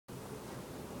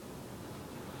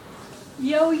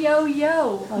Yo, yo,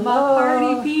 yo, my Hello.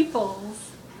 party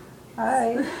peoples.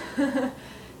 Hi.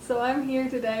 So I'm here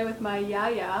today with my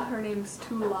Yaya, her name's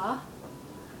Tula,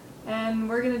 and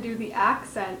we're going to do the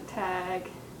accent tag.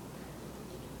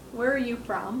 Where are you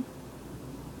from?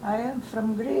 I am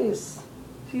from Greece,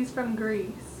 She's from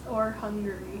Greece, or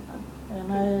Hungary.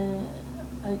 and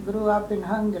I grew up in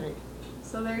Hungary.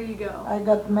 So there you go. I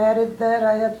got married there.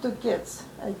 I had 2 kids.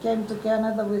 I came to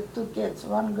Canada with 2 kids,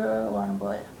 1 girl, 1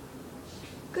 boy.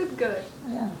 Good, good.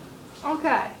 Yeah.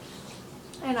 Okay.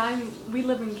 And we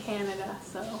live in Canada,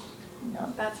 so Yeah.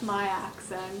 that's my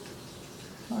accent.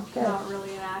 Okay. Not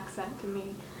really an accent to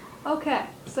me. Okay,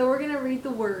 so we're going to read the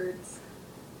words.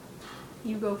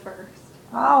 You go first.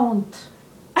 Aunt.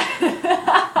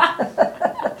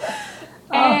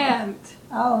 Ant.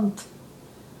 Aunt.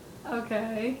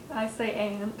 Okay, I say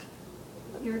ant.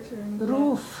 Your turn.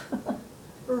 Roof.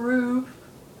 Roof.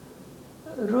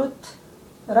 Root.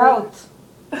 Route.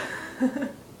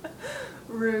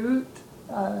 Root.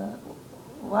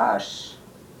 Wash.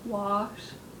 Wash.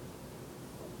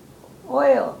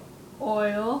 Oil.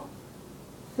 Oil.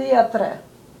 Theatre.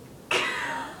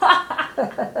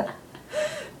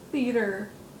 Theater.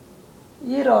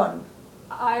 Iron.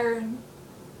 Iron.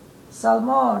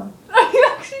 Salmon. Are you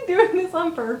actually doing this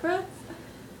on purpose?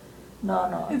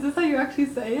 No. Is this how you actually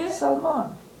say it?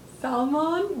 Salmon.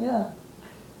 Salmon? Yeah.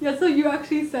 That's what you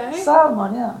actually say?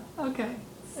 Salmon, yeah. Okay.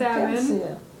 I can see Salmon.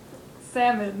 it.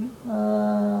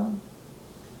 Salmon.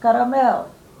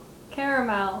 Caramel.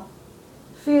 Caramel.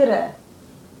 Fire.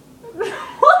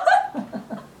 What?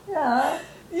 Yeah.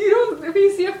 You don't, if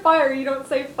you see a fire, you don't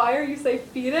say fire, you say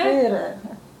fire? Fire.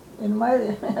 In my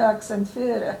accent,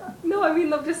 fire. No, I mean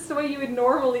just the way you would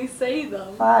normally say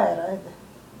them. Fire.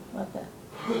 Okay.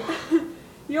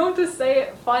 You don't just say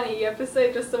it funny, you have to say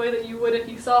it just the way that you would if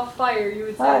you saw fire, you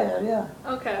would say Fire, yeah.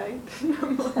 Okay.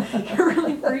 You're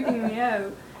really freaking me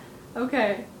out.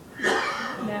 Okay.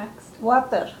 Next.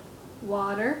 Water.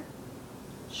 Water.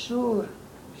 Sure.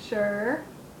 Sure.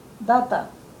 Data.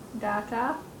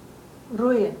 Data.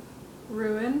 Ruin.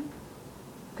 Ruin.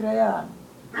 Crayon.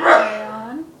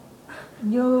 Crayon.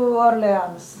 New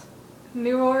Orleans.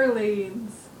 New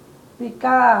Orleans.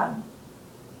 Pecan.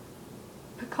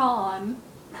 Pecan.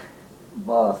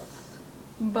 Both.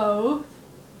 Both.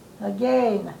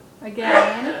 Again.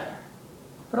 Again.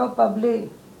 Probably.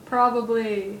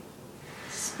 Probably.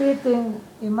 Spitting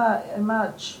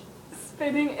image.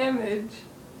 Spitting image.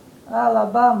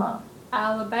 Alabama.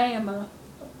 Alabama.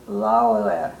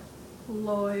 Lawyer.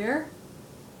 Lawyer.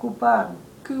 Coupon.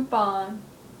 Coupon.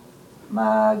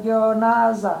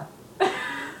 Mayonnaise.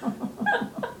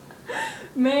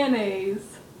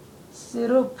 Mayonnaise.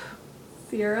 Syrup.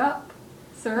 Syrup.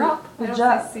 Syrup? I don't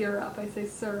say syrup, I say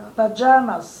syrup.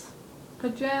 Pajamas.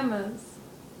 Pajamas.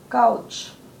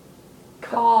 Couch.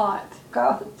 Caught.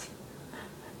 Couch.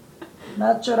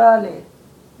 Naturally.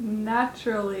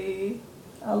 Naturally.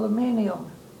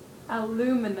 Aluminium.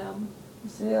 Aluminum.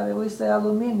 See, we say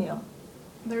aluminium.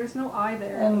 There's no I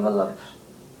there. Envelope.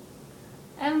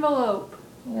 Envelope.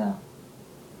 Yeah.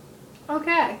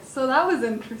 Okay, so that was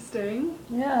interesting.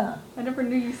 Yeah. I never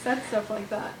knew you said stuff like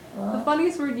that. The Well,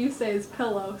 funniest word you say is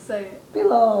pillow. Say it.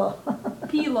 pillow.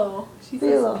 Pillow. She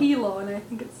Pillow. says pillow, and I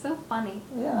think it's so funny.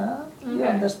 Yeah. You Okay.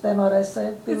 understand what I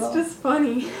said? Pillow. It's just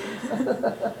funny.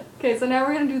 Okay, so now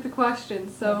we're going to do the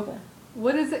questions. So, Okay.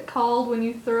 what is it called when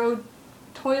you throw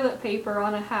toilet paper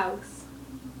on a house?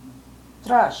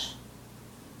 Trash.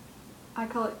 I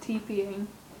call it TPing.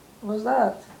 What's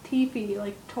that? TP,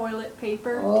 like toilet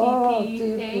paper. Oh,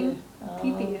 TPing. TP.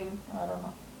 TPing. I don't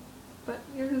know. But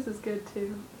yours is good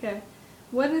too. Okay.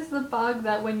 What is the bug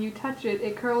that when you touch it,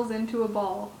 it curls into a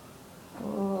ball?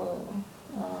 Oh,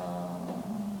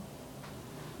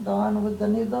 the one with the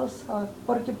needles?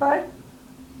 Porcupine?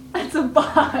 It's a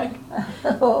bug.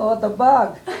 Oh, the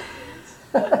bug.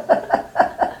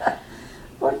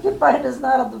 Porcupine is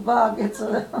not a bug, it's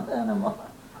an animal.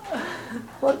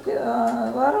 I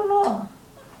don't know.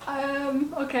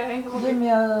 Okay. Give me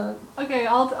a Okay,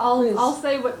 quiz. I'll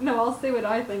say what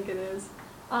I think it is.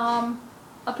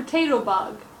 A potato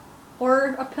bug,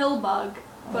 or a pill bug,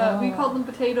 but we called them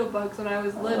potato bugs when I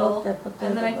was little, Okay, potato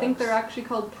and then I think bugs. they're actually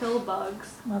called pill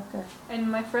bugs. Okay. And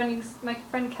my friend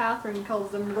Catherine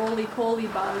calls them roly-poly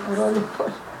bugs.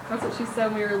 Roly-poly. That's what she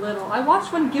said when we were little. I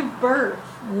watched one give birth.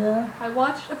 Yeah. I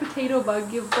watched a potato bug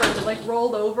give birth. It like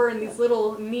rolled over and these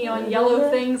little neon yellow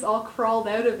things all crawled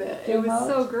out of it. It Came was out?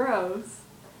 so gross.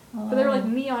 But they were like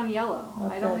neon yellow.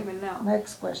 I don't Okay. even know.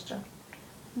 Next question.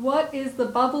 What is the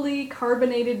bubbly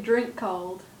carbonated drink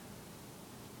called?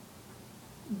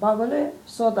 Bubbly?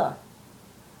 Soda.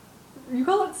 You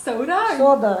call it soda?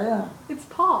 Soda, yeah. It's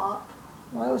pop.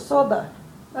 Well, soda.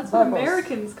 That's what Bubbles.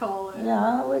 Americans call it.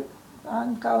 Yeah,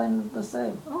 I'm calling it the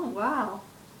same. Oh, wow.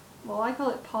 Well, I call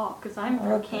it pop because I'm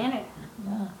from Okay. Canada.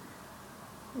 Yeah.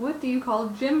 What do you call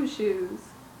gym shoes?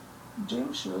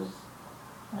 Gym shoes.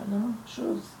 I don't know.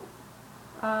 Shoes.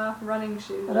 Running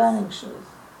shoes. Running shoes.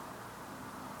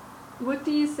 What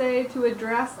do you say to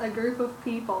address a group of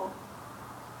people?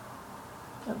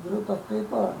 A group of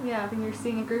people. Yeah, when you're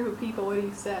seeing a group of people, what do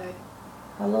you say?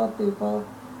 Hello, people.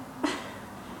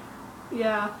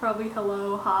 Yeah, probably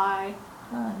hello, hi,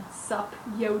 Hi. sup,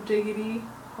 yo diggity,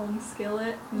 home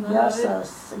skillet. in the hood.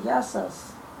 Yasas.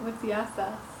 Yasas. What's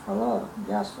yasas? Hello.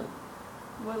 Yasu.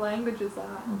 What language is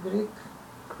that? Greek.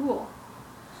 Cool.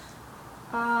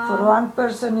 For one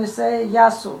person you say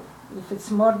yasu. If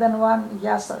it's more than one,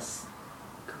 yasas.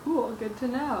 Cool, good to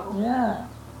know. Yeah.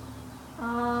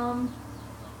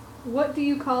 What do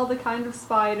you call the kind of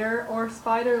spider or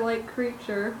spider-like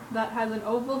creature that has an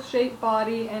oval-shaped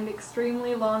body and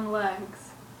extremely long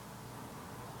legs?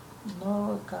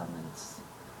 No comments.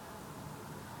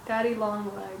 Daddy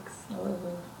long legs.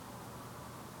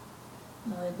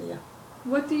 No idea.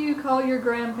 What do you call your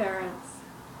grandparents?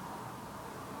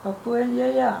 Papu and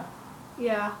Yaya.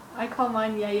 Yeah, I call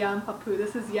mine Yaya and Papu.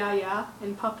 This is Yaya,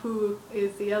 and Papu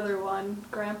is the other one,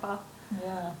 Grandpa.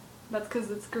 Yeah. That's because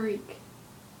it's Greek.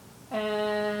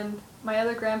 And my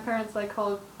other grandparents I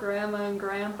call Grandma and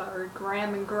Grandpa, or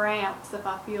Gram and Gramps if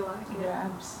I feel like it.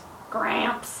 Gramps.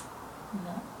 Gramps!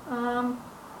 No.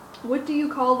 What do you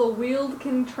call the wheeled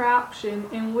contraption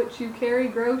in which you carry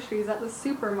groceries at the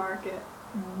supermarket?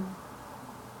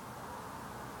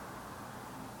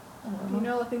 I don't Do you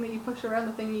know the thing that you push around,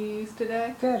 the thing you used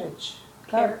today? Carriage.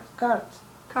 Car- Cart.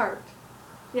 Cart.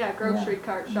 Yeah, grocery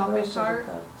cart, shopping Grocery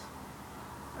cart.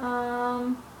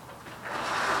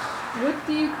 What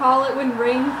do you call it when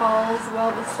rain falls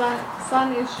while the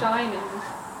sun is shining?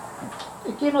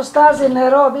 Εκεί στάζει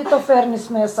νερό, μην το φέρνεις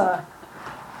μέσα.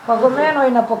 Παγωμένο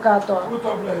είναι από κάτω. Πού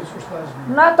το βλέπεις που στάζει?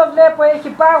 Να το βλέπω, έχει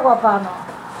πάγο απάνω.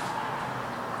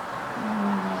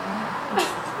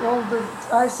 All the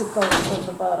icicles at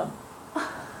the bottom.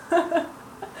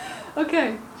 Okay,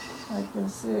 I can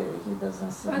see, he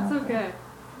doesn't see that's nothing. okay.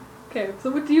 Okay, so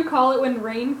what do you call it when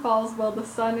rain falls while the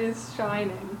sun is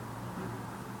shining?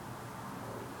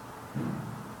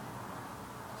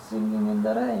 Singing in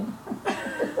the rain.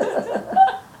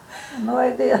 No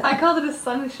idea. I called it a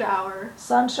sun shower.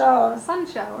 Sun shower. Sun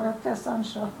shower. Okay, sun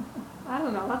shower. I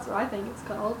don't know, that's what I think it's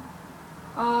called.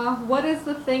 What is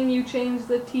the thing you change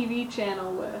the TV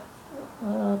channel with?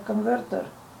 Converter.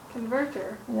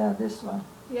 Converter. Yeah, this one.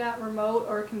 Yeah, remote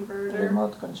or converter.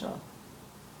 Remote control.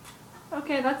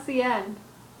 Okay, that's the end.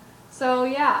 So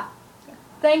yeah,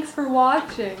 thanks for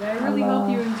watching. I really hope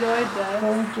you enjoyed this.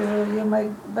 Thank you. You're my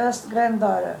best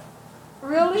granddaughter.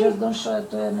 Really? Just don't show it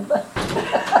to anybody.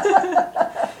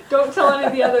 Don't tell any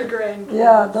of the other grandkids.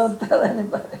 Yeah, don't tell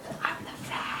anybody. I'm the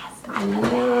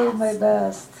best. You're my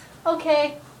best. Okay,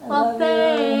 I well love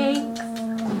thanks.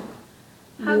 you.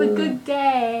 Have a You. good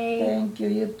day. Thank you.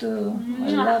 You too. I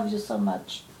Mwah. love you so much.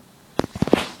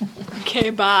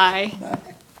 Okay, bye. Bye.